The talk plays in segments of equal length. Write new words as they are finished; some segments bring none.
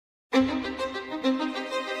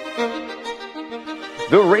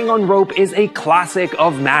The ring on rope is a classic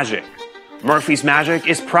of magic. Murphy's Magic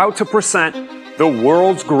is proud to present the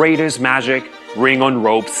world's greatest magic ring on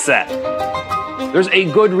rope set. There's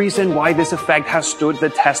a good reason why this effect has stood the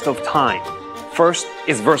test of time. First,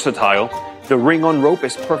 it's versatile. The ring on rope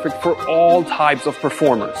is perfect for all types of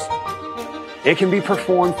performers. It can be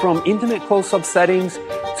performed from intimate close-up settings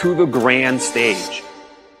to the grand stage.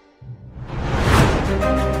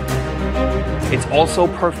 It's also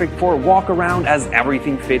perfect for walk around as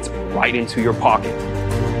everything fits right into your pocket.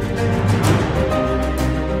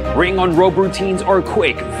 Ring on rope routines are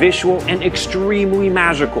quick, visual, and extremely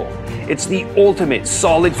magical. It's the ultimate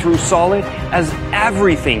solid through solid, as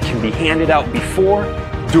everything can be handed out before,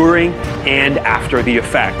 during, and after the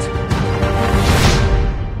effect.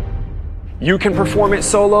 You can perform it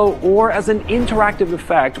solo or as an interactive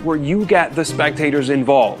effect where you get the spectators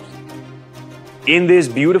involved. In this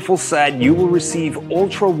beautiful set, you will receive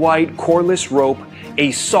ultra-wide cordless rope,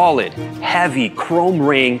 a solid, heavy chrome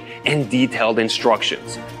ring, and detailed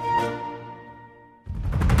instructions.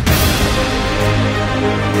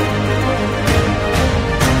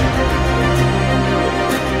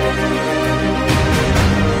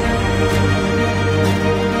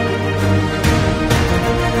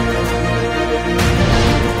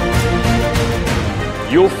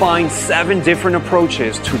 You'll find 7 different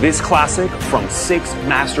approaches to this classic from 6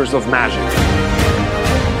 masters of magic.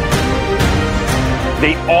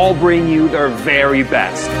 They all bring you their very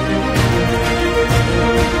best.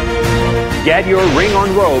 Get your ring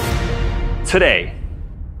on rope today.